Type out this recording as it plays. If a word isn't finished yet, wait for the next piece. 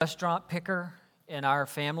Restaurant picker in our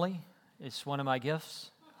family. It's one of my gifts.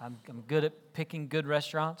 I'm good at picking good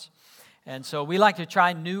restaurants. And so we like to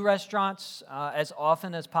try new restaurants as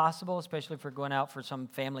often as possible, especially if we're going out for some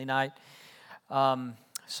family night.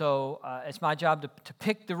 So it's my job to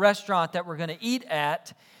pick the restaurant that we're going to eat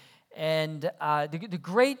at. And the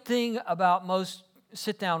great thing about most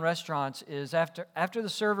sit-down restaurants is after the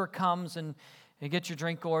server comes and you get your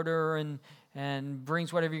drink order and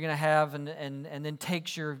brings whatever you're going to have and then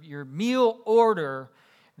takes your meal order,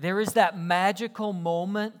 there is that magical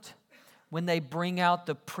moment when they bring out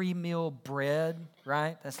the pre-meal bread,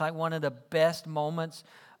 right? That's like one of the best moments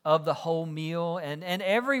of the whole meal. And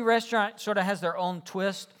every restaurant sort of has their own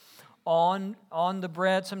twist on the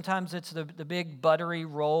bread. Sometimes it's the big buttery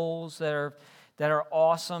rolls that are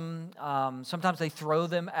awesome. Sometimes they throw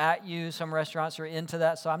them at you. Some restaurants are into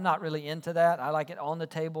that, so I'm not really into that. I like it on the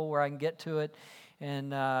table where I can get to it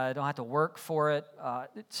and I don't have to work for it.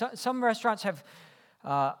 Some restaurants have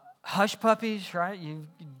hush puppies, right? You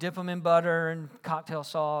dip them in butter and cocktail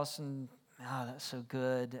sauce, and that's so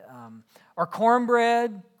good. Or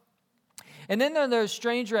cornbread. And then there are those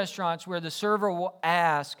strange restaurants where the server will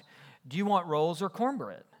ask, do you want rolls or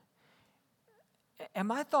cornbread? And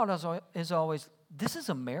my thought is always, this is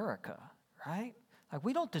America, right? Like,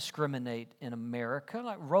 we don't discriminate in America.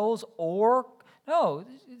 Like, rolls or, no,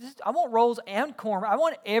 I want rolls and corn. I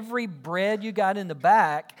want every bread you got in the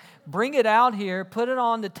back. Bring it out here, put it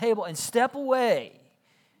on the table, and step away.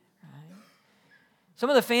 Right? Some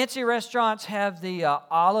of the fancy restaurants have the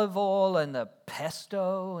olive oil and the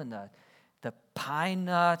pesto and the pine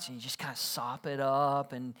nuts, and you just kind of sop it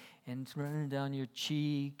up, and it's running down your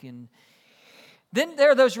cheek. And then there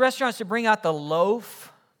are those restaurants that bring out the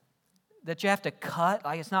loaf that you have to cut.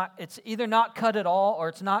 Like, it's either not cut at all or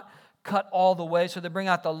it's not cut all the way. So they bring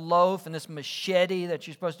out the loaf and this machete that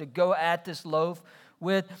you're supposed to go at this loaf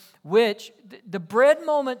with, which the bread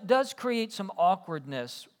moment does create some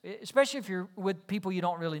awkwardness, especially if you're with people you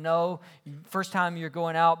don't really know, first time you're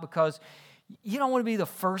going out, because you don't want to be the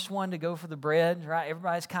first one to go for the bread, right?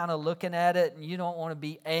 Everybody's kind of looking at it, and you don't want to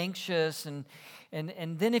be anxious. And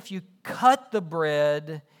then if you cut the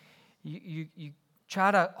bread, you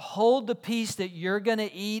try to hold the piece that you're going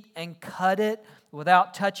to eat and cut it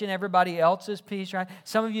without touching everybody else's piece, right?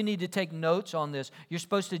 Some of you need to take notes on this. You're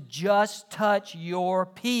supposed to just touch your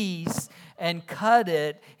piece and cut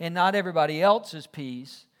it and not everybody else's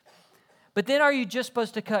piece. But then are you just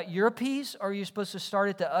supposed to cut your piece, or are you supposed to start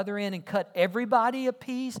at the other end and cut everybody a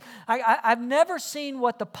piece? I've never seen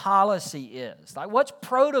what the policy is. Like, what's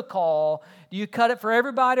protocol? Do you cut it for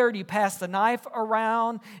everybody, or do you pass the knife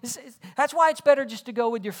around? That's why it's better just to go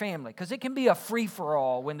with your family, because it can be a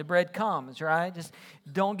free-for-all when the bread comes, right? Just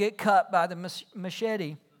don't get cut by the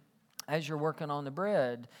machete as you're working on the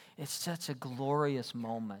bread. It's such a glorious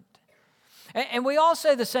moment. And we all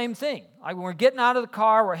say the same thing. Like, when we're getting out of the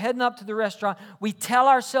car, we're heading up to the restaurant, we tell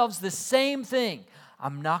ourselves the same thing.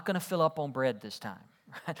 I'm not going to fill up on bread this time.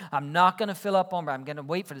 Right? I'm not going to fill up on bread. I'm going to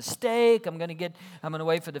wait for the steak. I'm going to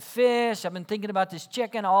wait for the fish. I've been thinking about this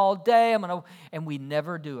chicken all day. And we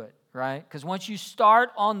never do it, right? Because once you start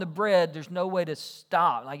on the bread, there's no way to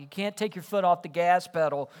stop. Like, you can't take your foot off the gas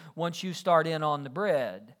pedal once you start in on the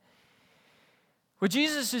bread. Well,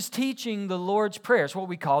 Jesus is teaching the Lord's Prayer. It's what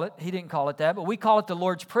we call it. He didn't call it that, but we call it the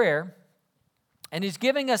Lord's Prayer. And He's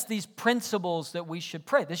giving us these principles that we should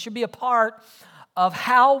pray. This should be a part of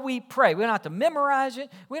how we pray. We don't have to memorize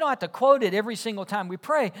it. We don't have to quote it every single time we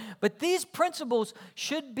pray. But these principles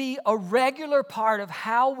should be a regular part of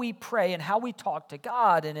how we pray and how we talk to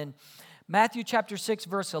God. And in Matthew chapter 6,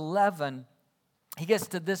 verse 11, He gets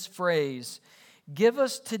to this phrase, "Give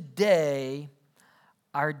us today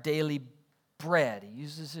our daily bread." He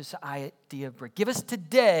uses this idea of bread. Give us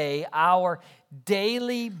today our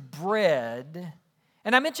daily bread.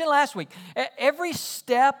 And I mentioned last week, every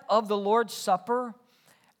step of the Lord's Supper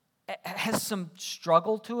has some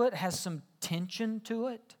struggle to it, has some tension to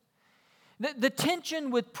it. The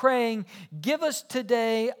tension with praying, "Give us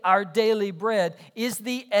today our daily bread," is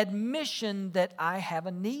the admission that I have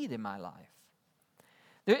a need in my life.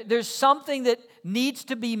 There's something that needs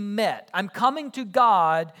to be met. I'm coming to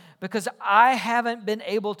God because I haven't been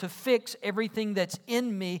able to fix everything that's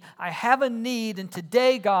in me. I have a need, and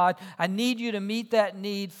today, God, I need you to meet that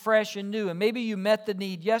need fresh and new. And maybe you met the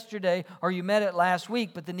need yesterday or you met it last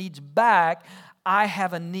week, but the need's back. I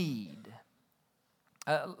have a need.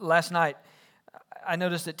 Last night, I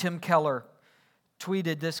noticed that Tim Keller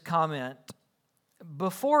tweeted this comment: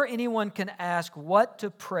 "Before anyone can ask what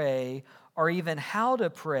to pray or even how to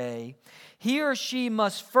pray, he or she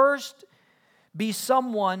must first be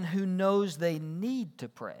someone who knows they need to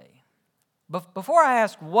pray. Before I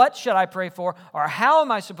ask what should I pray for or how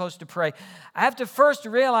am I supposed to pray, I have to first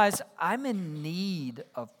realize I'm in need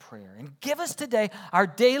of prayer. And give us today, our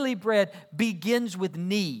daily bread begins with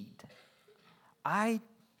need. I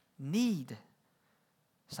need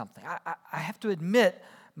something. I have to admit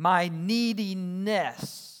my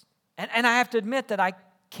neediness. And I have to admit that I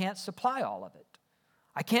can't supply all of it.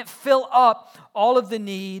 I can't fill up all of the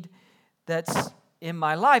need that's in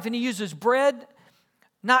my life. And he uses bread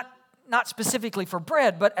not specifically for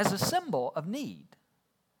bread, but as a symbol of need.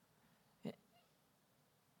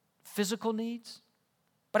 Physical needs.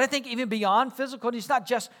 But I think even beyond physical needs, not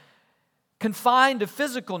just confined to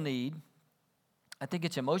physical need. I think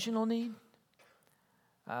it's emotional need.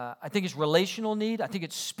 I think it's relational need. I think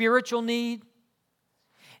it's spiritual need.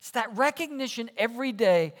 It's that recognition every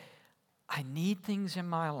day, I need things in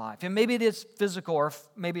my life. And maybe it is physical, or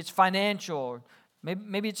maybe it's financial, or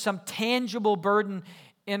maybe it's some tangible burden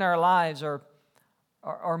in our lives, or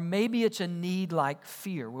maybe it's a need like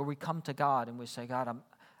fear, where we come to God and we say, God,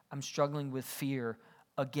 I'm struggling with fear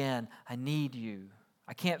again. I need you.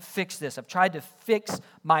 I can't fix this. I've tried to fix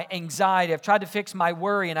my anxiety. I've tried to fix my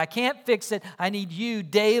worry, and I can't fix it. I need you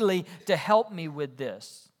daily to help me with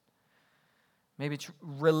this. Maybe it's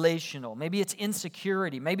relational. Maybe it's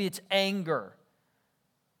insecurity. Maybe it's anger.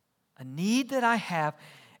 A need that I have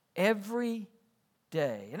every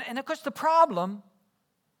day. And of course, the problem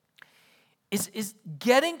is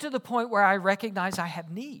getting to the point where I recognize I have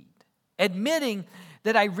need. Admitting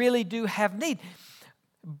that I really do have need.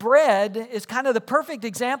 Bread is kind of the perfect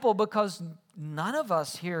example because none of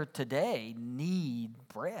us here today need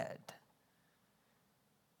bread.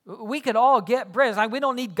 We could all get bread. It's like we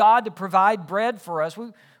don't need God to provide bread for us.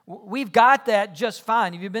 We've got that just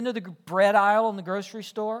fine. Have you been to the bread aisle in the grocery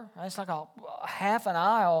store? It's like a half an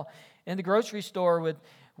aisle in the grocery store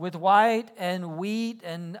with white and wheat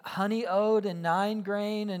and honey oat and 9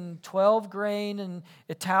 grain and 12 grain and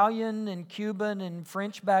Italian and Cuban and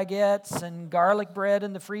French baguettes and garlic bread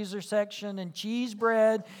in the freezer section and cheese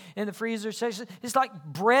bread in the freezer section. It's like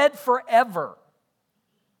bread forever.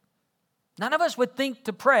 None of us would think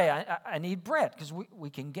to pray, I need bread, because we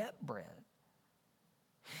can get bread.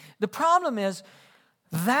 The problem is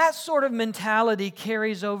that sort of mentality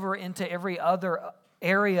carries over into every other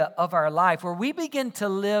area of our life, where we begin to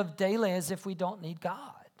live daily as if we don't need God.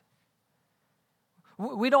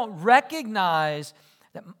 We don't recognize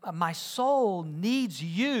that my soul needs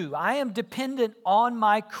you. I am dependent on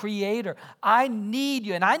my Creator. I need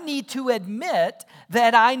you, and I need to admit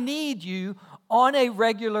that I need you on a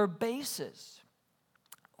regular basis.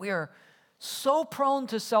 We are so prone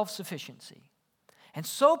to self-sufficiency and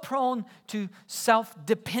so prone to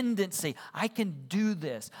self-dependency. I can do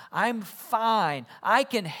this. I'm fine. I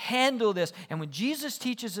can handle this. And when Jesus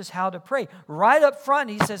teaches us how to pray, right up front,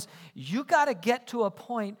 he says, you got to get to a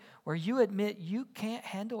point where you admit you can't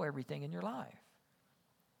handle everything in your life.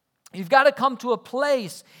 You've got to come to a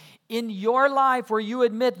place in your life where you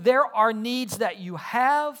admit there are needs that you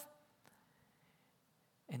have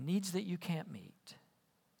and needs that you can't meet.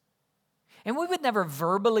 And we would never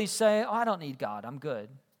verbally say, I don't need God, I'm good.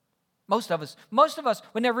 Most of us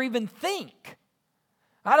would never even think,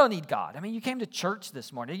 I don't need God. I mean, you came to church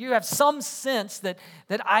this morning. You have some sense that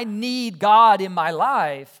I need God in my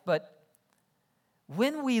life. But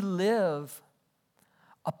when we live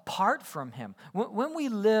apart from Him, when we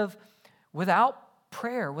live without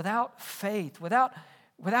prayer, without faith, without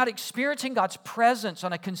experiencing God's presence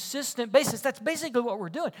on a consistent basis, that's basically what we're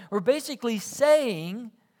doing. We're basically saying,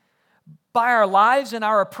 by our lives and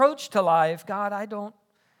our approach to life, God, I don't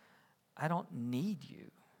need you.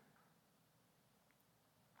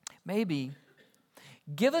 Maybe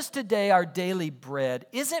give us today our daily bread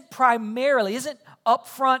isn't up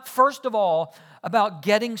front, first of all, about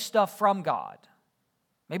getting stuff from God.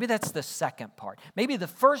 Maybe that's the second part. Maybe the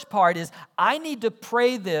first part is, I need to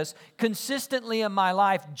pray this consistently in my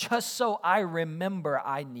life just so I remember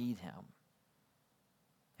I need Him.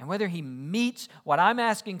 And whether He meets what I'm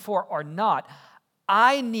asking for or not,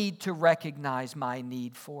 I need to recognize my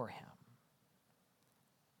need for Him.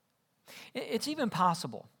 It's even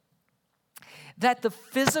possible that the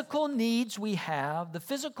physical needs we have, the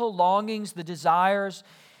physical longings, the desires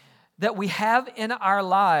that we have in our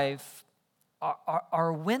life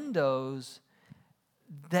are windows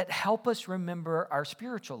that help us remember our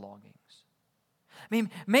spiritual longings. I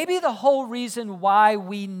mean, maybe the whole reason why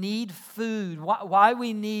we need food, why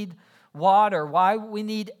we need water, why we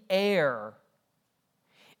need air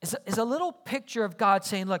is a little picture of God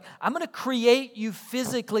saying, look, I'm going to create you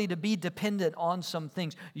physically to be dependent on some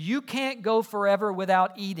things. You can't go forever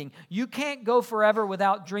without eating. You can't go forever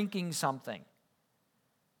without drinking something.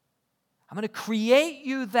 I'm going to create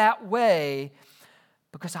you that way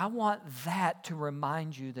because I want that to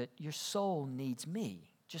remind you that your soul needs me,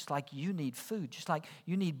 just like you need food, just like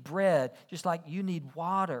you need bread, just like you need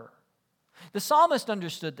water. The psalmist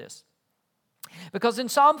understood this because in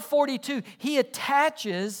Psalm 42, he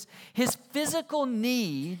attaches his physical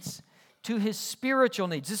needs to his spiritual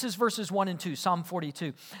needs. This is verses 1 and 2, Psalm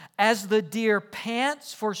 42. As the deer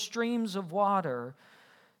pants for streams of water,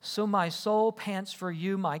 so my soul pants for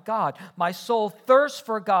you, my God. My soul thirsts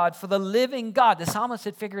for God, for the living God. The psalmist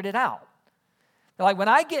had figured it out. Like when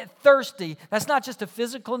I get thirsty, that's not just a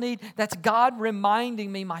physical need, that's God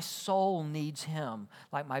reminding me my soul needs Him,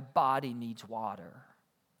 like my body needs water.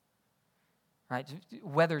 Right?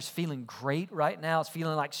 Weather's feeling great right now. It's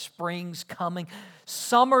feeling like spring's coming.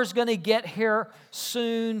 Summer's going to get here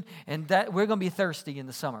soon, and that we're going to be thirsty in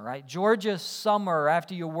the summer, right? Georgia's summer,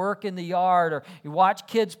 after you work in the yard or you watch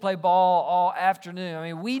kids play ball all afternoon.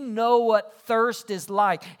 I mean, we know what thirst is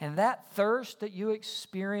like. And that thirst that you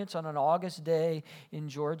experience on an August day in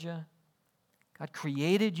Georgia, God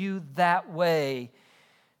created you that way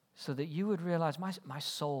so that you would realize my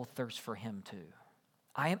soul thirsts for Him too.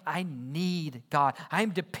 I need God. I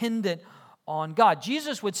am dependent on God.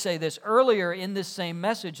 Jesus would say this earlier in this same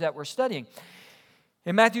message that we're studying.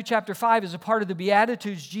 In Matthew chapter 5, as a part of the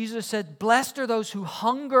Beatitudes, Jesus said, "Blessed are those who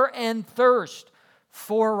hunger and thirst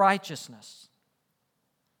for righteousness."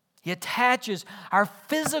 He attaches our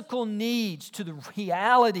physical needs to the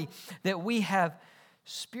reality that we have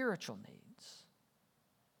spiritual needs.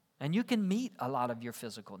 And you can meet a lot of your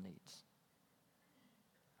physical needs.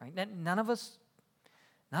 Right? None of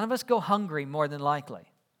us go hungry more than likely.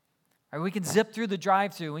 Right? We can zip through the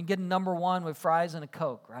drive-thru. We can get a number one with fries and a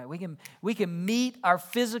Coke. Right? We can meet our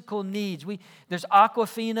physical needs. There's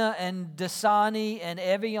Aquafina and Dasani and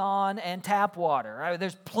Evian and tap water. Right?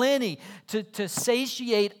 There's plenty to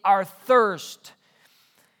satiate our thirst.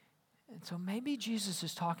 And so maybe Jesus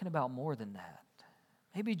is talking about more than that.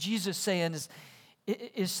 Maybe Jesus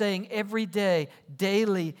is saying every day,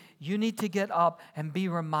 daily, you need to get up and be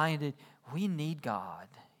reminded, we need God.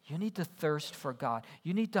 You need to thirst for God.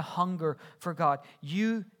 You need to hunger for God.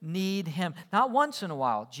 You need Him. Not once in a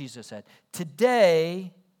while, Jesus said.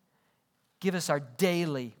 Today, give us our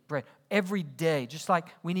daily bread. Every day, just like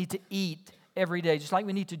we need to eat every day, just like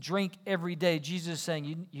we need to drink every day. Jesus is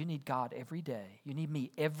saying you need God every day. You need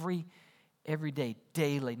me every day,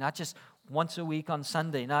 daily, not just once a week on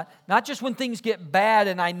Sunday, not just when things get bad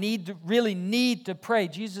and I really need to pray.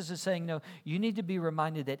 Jesus is saying, no, you need to be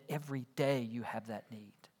reminded that every day you have that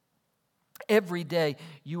need. Every day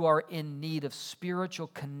you are in need of spiritual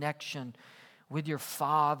connection with your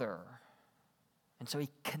Father. And so He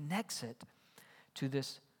connects it to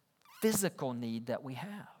this physical need that we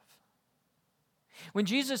have. When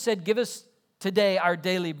Jesus said, give us today our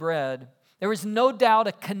daily bread, there was no doubt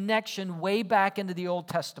a connection way back into the Old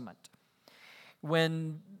Testament.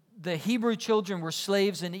 When the Hebrew children were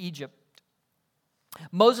slaves in Egypt,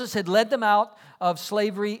 Moses had led them out of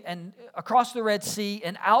slavery and across the Red Sea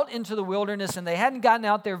and out into the wilderness, and they hadn't gotten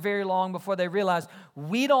out there very long before they realized,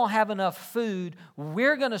 we don't have enough food,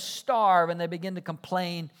 we're going to starve, and they begin to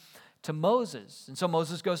complain to Moses. And so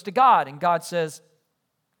Moses goes to God, and God says,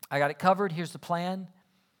 I got it covered, here's the plan.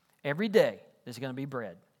 Every day there's going to be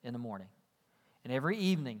bread in the morning, and every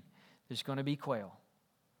evening there's going to be quail.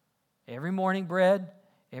 Every morning bread,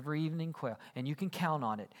 every evening quail. And you can count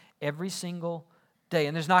on it every single day.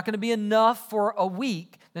 And there's not going to be enough for a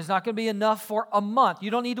week. There's not going to be enough for a month. You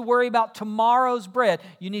don't need to worry about tomorrow's bread.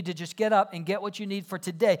 You need to just get up and get what you need for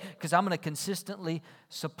today, because I'm going to consistently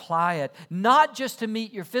supply it. Not just to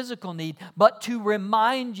meet your physical need, but to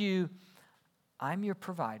remind you, I'm your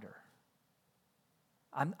provider.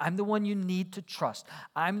 I'm the one you need to trust.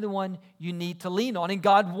 I'm the one you need to lean on. And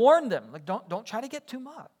God warned them, like, don't try to get too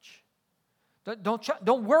much.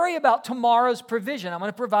 Don't worry about tomorrow's provision. I'm going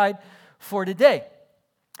to provide for today.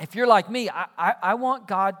 If you're like me, I want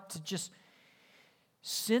God to just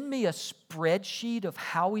send me a spreadsheet of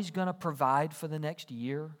how He's going to provide for the next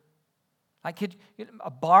year. Like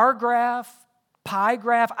a bar graph, pie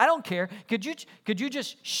graph, I don't care. Could you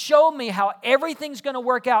just show me how everything's going to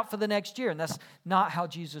work out for the next year? And that's not how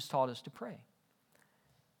Jesus taught us to pray.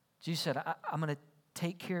 Jesus said, I'm going to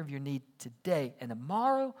take care of your need today, and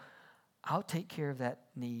tomorrow I'll take care of that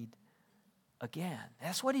need again.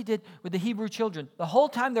 That's what He did with the Hebrew children. The whole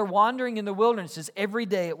time they're wandering in the wilderness, every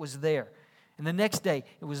day it was there. And the next day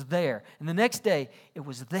it was there. And the next day it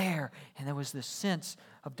was there. And there was this sense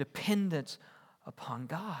of dependence upon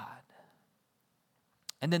God.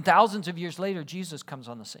 And then thousands of years later, Jesus comes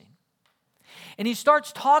on the scene. And He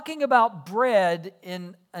starts talking about bread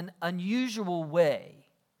in an unusual way.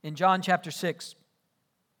 In John chapter 6,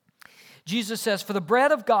 Jesus says, "For the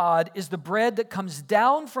bread of God is the bread that comes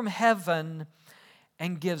down from heaven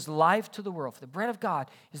and gives life to the world." For the bread of God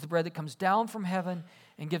is the bread that comes down from heaven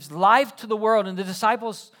and gives life to the world. And the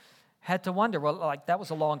disciples had to wonder, well, like that was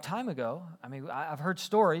a long time ago. I mean, I've heard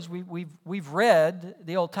stories. We've read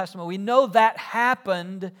the Old Testament. We know that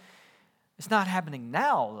happened. It's not happening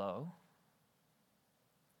now, though.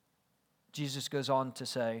 Jesus goes on to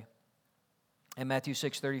say in Matthew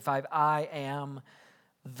 6:35, "I am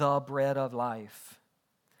the bread of life.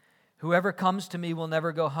 Whoever comes to me will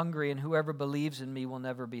never go hungry, and whoever believes in me will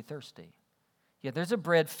never be thirsty." Yeah, there's a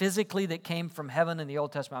bread physically that came from heaven in the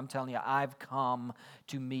Old Testament. I'm telling you, I've come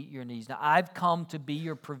to meet your needs. Now, I've come to be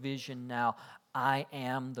your provision now. I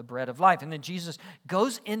am the bread of life. And then Jesus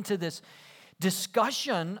goes into this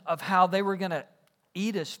discussion of how they were going to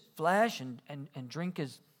eat his flesh and drink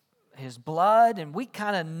his blood. And we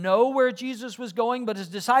kind of know where Jesus was going, but his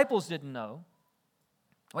disciples didn't know.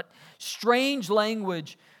 What strange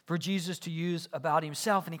language for Jesus to use about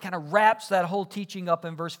himself. And he kind of wraps that whole teaching up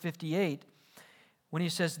in verse 58 when he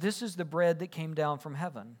says, "This is the bread that came down from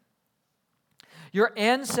heaven. Your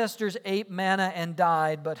ancestors ate manna and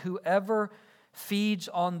died, but whoever feeds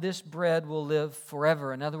on this bread will live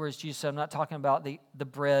forever." In other words, Jesus said, I'm not talking about the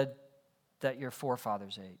bread that your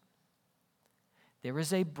forefathers ate. There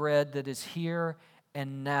is a bread that is here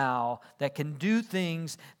and now that can do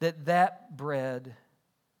things that bread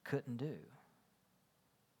couldn't do.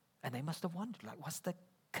 And they must have wondered, like, what's the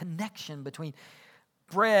connection between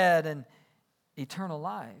bread and eternal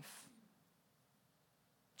life?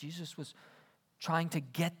 Jesus was trying to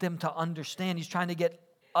get them to understand. He's trying to get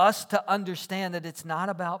us to understand that it's not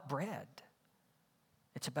about bread.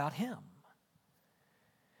 It's about Him.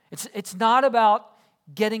 It's not about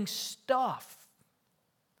getting stuff.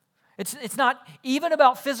 It's not even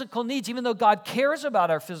about physical needs, even though God cares about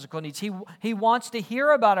our physical needs. He wants to hear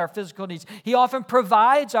about our physical needs. He often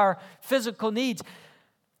provides our physical needs.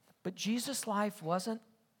 But Jesus' life wasn't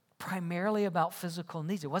primarily about physical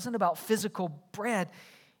needs. It wasn't about physical bread.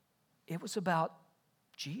 It was about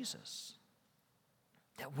Jesus.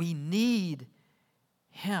 That we need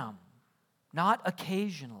Him. Not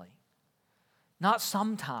occasionally. Not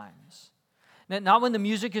sometimes. Not when the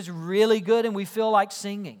music is really good and we feel like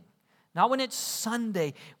singing. Not when it's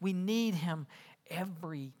Sunday. We need Him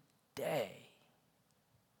every day.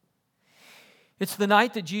 It's the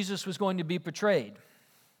night that Jesus was going to be betrayed.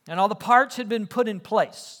 And all the parts had been put in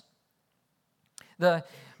place. The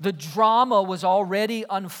drama was already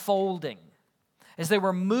unfolding. As they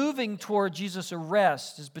were moving toward Jesus'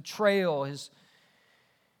 arrest, His betrayal,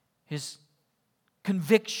 His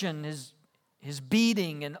conviction, His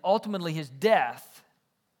beating, and ultimately His death,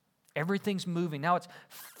 everything's moving. Now it's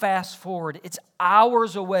fast forward. It's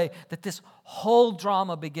hours away that this whole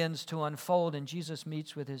drama begins to unfold, and Jesus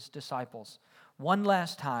meets with His disciples one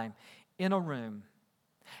last time in a room.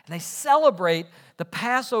 And they celebrate the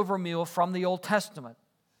Passover meal from the Old Testament.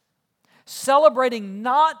 Celebrating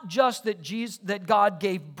not just that God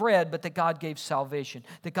gave bread, but that God gave salvation.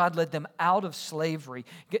 That God led them out of slavery.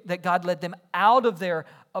 That God led them out of their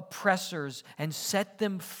oppressors and set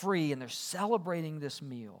them free. And they're celebrating this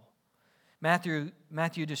meal.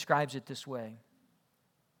 Matthew describes it this way.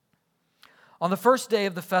 On the first day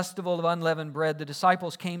of the festival of unleavened bread, the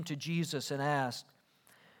disciples came to Jesus and asked,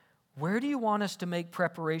 "Where do you want us to make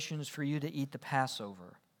preparations for you to eat the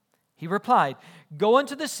Passover?" He replied, "Go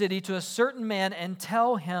into the city to a certain man and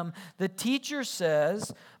tell him, 'The teacher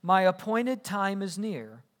says, my appointed time is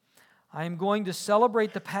near. I am going to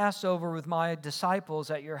celebrate the Passover with my disciples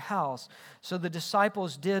at your house.' So the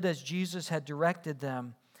disciples did as Jesus had directed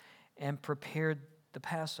them and prepared the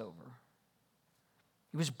Passover."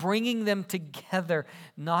 He was bringing them together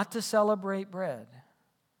not to celebrate bread,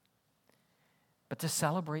 but to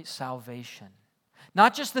celebrate salvation.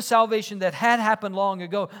 Not just the salvation that had happened long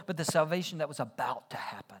ago, but the salvation that was about to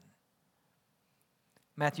happen.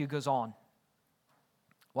 Matthew goes on.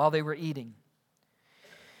 While they were eating,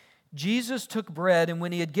 Jesus took bread, and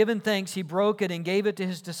when He had given thanks, He broke it and gave it to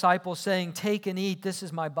His disciples, saying, "Take and eat, this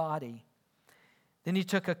is my body." Then He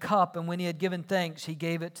took a cup, and when He had given thanks, He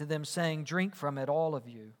gave it to them, saying, "Drink from it, all of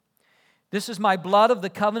you. This is my blood of the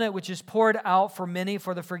covenant, which is poured out for many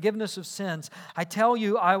for the forgiveness of sins. I tell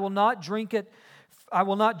you, I will not drink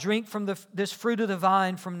from this fruit of the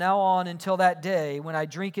vine from now on until that day when I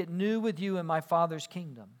drink it new with you in my Father's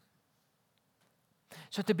kingdom."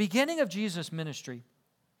 So at the beginning of Jesus' ministry,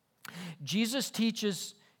 Jesus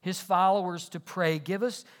teaches His followers to pray, "Give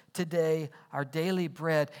us today our daily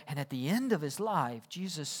bread." And at the end of His life,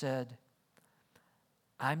 Jesus said,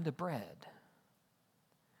 "I'm the bread.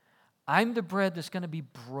 I'm the bread that's going to be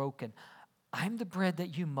broken. I'm the bread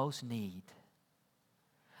that you most need.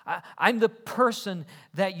 I'm the person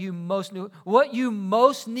that you most need. What you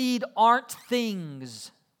most need aren't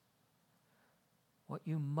things. What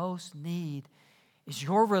you most need is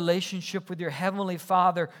your relationship with your Heavenly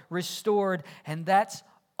Father restored, and that's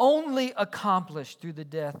only accomplished through the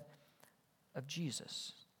death of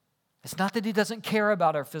Jesus. It's not that He doesn't care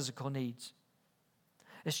about our physical needs.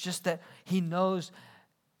 It's just that He knows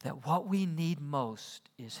that what we need most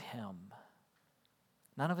is Him.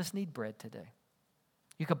 None of us need bread today.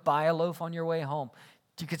 You could buy a loaf on your way home.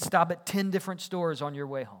 You could stop at 10 different stores on your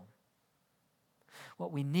way home.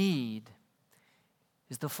 What we need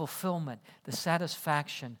is the fulfillment, the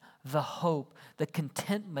satisfaction, the hope, the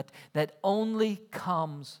contentment that only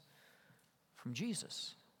comes from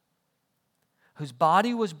Jesus, whose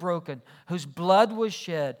body was broken, whose blood was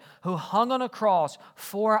shed, who hung on a cross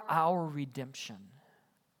for our redemption.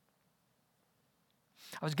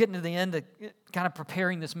 I was getting to the end of kind of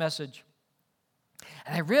preparing this message,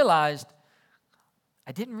 and I realized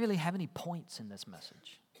I didn't really have any points in this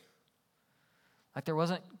message. Like there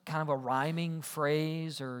wasn't kind of a rhyming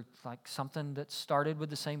phrase or like something that started with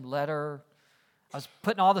the same letter. I was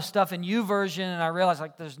putting all the stuff in YouVersion, and I realized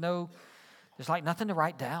like there's like nothing to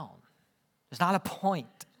write down. There's not a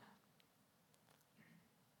point.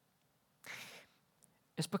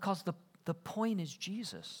 It's because the point is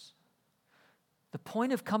Jesus. The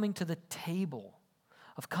point of coming to the table,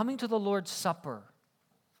 of coming to the Lord's Supper,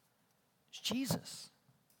 is Jesus.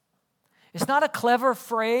 It's not a clever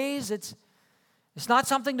phrase. It's not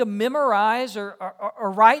something to memorize or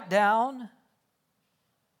write down.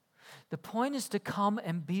 The point is to come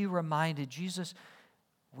and be reminded, Jesus,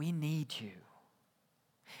 we need you.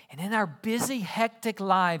 And in our busy, hectic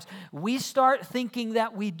lives, we start thinking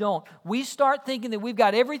that we don't. We start thinking that we've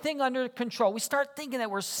got everything under control. We start thinking that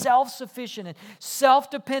we're self-sufficient and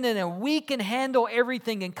self-dependent and we can handle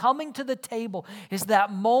everything. And coming to the table is that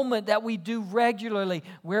moment that we do regularly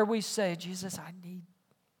where we say, Jesus, I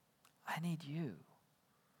need you.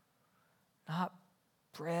 Not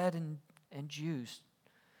bread and juice.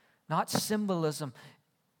 Not symbolism.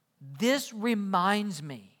 This reminds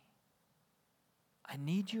me I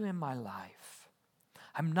need you in my life.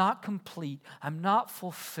 I'm not complete. I'm not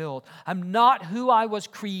fulfilled. I'm not who I was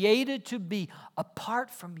created to be apart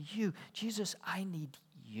from you. Jesus, I need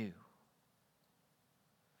you.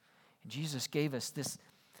 And Jesus gave us this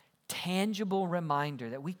tangible reminder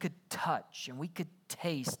that we could touch and we could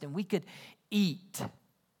taste and we could eat,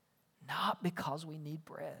 not because we need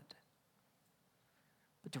bread,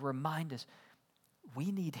 but to remind us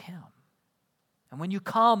we need Him. And when you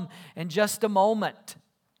come in just a moment,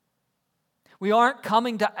 we aren't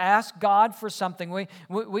coming to ask God for something.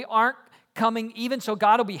 We aren't coming even so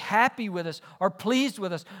God will be happy with us or pleased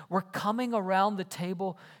with us. We're coming around the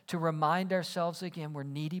table to remind ourselves again we're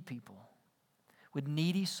needy people with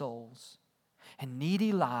needy souls and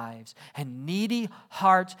needy lives and needy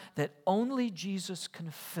hearts that only Jesus can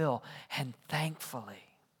fill. And thankfully,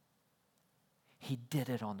 He did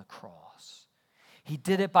it on the cross. He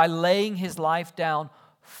did it by laying His life down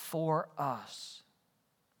for us.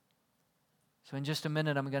 So in just a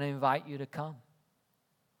minute, I'm going to invite you to come.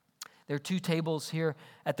 There are 2 tables here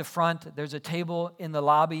at the front. There's a table in the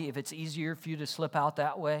lobby if it's easier for you to slip out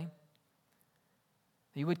that way.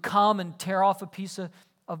 You would come and tear off a piece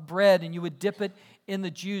of bread and you would dip it in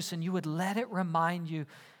the juice and you would let it remind you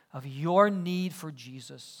of your need for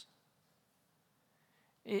Jesus.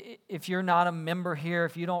 If you're not a member here,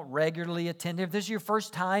 if you don't regularly attend here, if this is your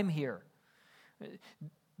first time here,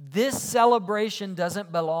 this celebration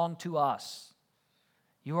doesn't belong to us.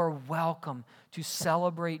 You are welcome to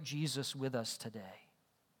celebrate Jesus with us today.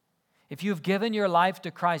 If you've given your life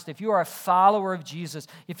to Christ, if you are a follower of Jesus,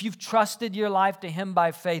 if you've trusted your life to Him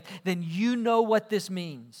by faith, then you know what this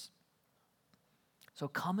means. So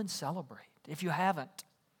come and celebrate. If you haven't,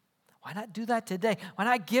 why not do that today? Why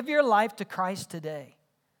not give your life to Christ today?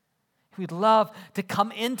 We'd love to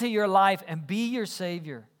come into your life and be your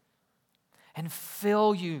Savior and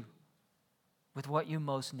fill you with what you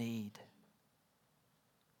most need.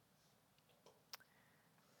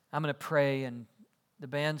 I'm going to pray and the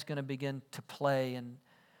band's going to begin to play, and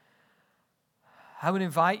I would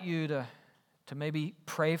invite you to maybe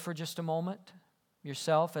pray for just a moment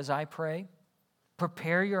yourself as I pray.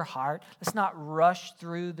 Prepare your heart. Let's not rush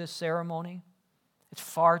through this ceremony. It's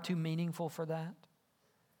far too meaningful for that.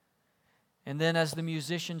 And then as the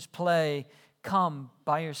musicians play, come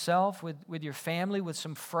by yourself, with your family, with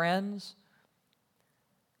some friends.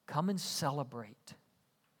 Come and celebrate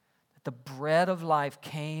that the bread of life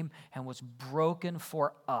came and was broken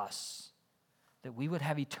for us that we would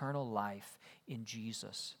have eternal life in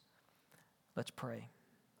Jesus. Let's pray.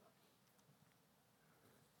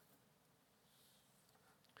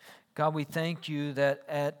 God, we thank you that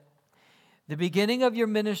at the beginning of your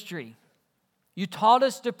ministry, you taught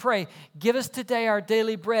us to pray, give us today our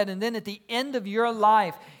daily bread. And then at the end of your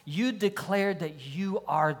life, you declared that you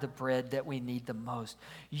are the bread that we need the most.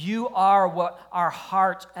 You are what our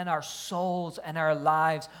hearts and our souls and our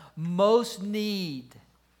lives most need.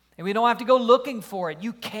 And we don't have to go looking for it.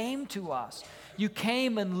 You came to us. You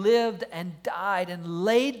came and lived and died and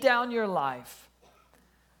laid down your life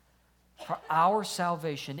for our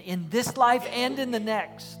salvation in this life and in the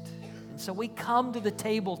next. And so we come to the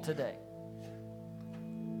table today,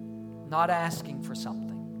 not asking for something.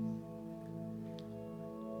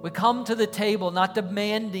 We come to the table not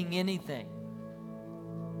demanding anything.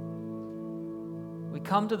 We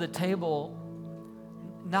come to the table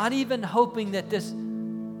not even hoping that this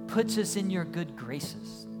puts us in your good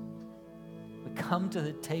graces. We come to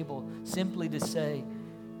the table simply to say,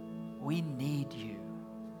 we need you.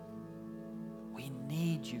 We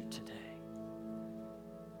need you today.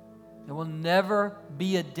 There will never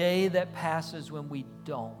be a day that passes when we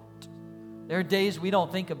don't. There are days we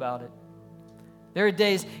don't think about it. There are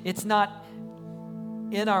days it's not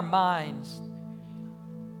in our minds.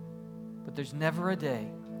 But there's never a day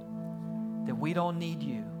that we don't need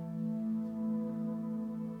you.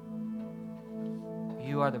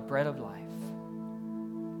 You are the bread of life.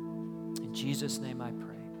 In Jesus' name I pray.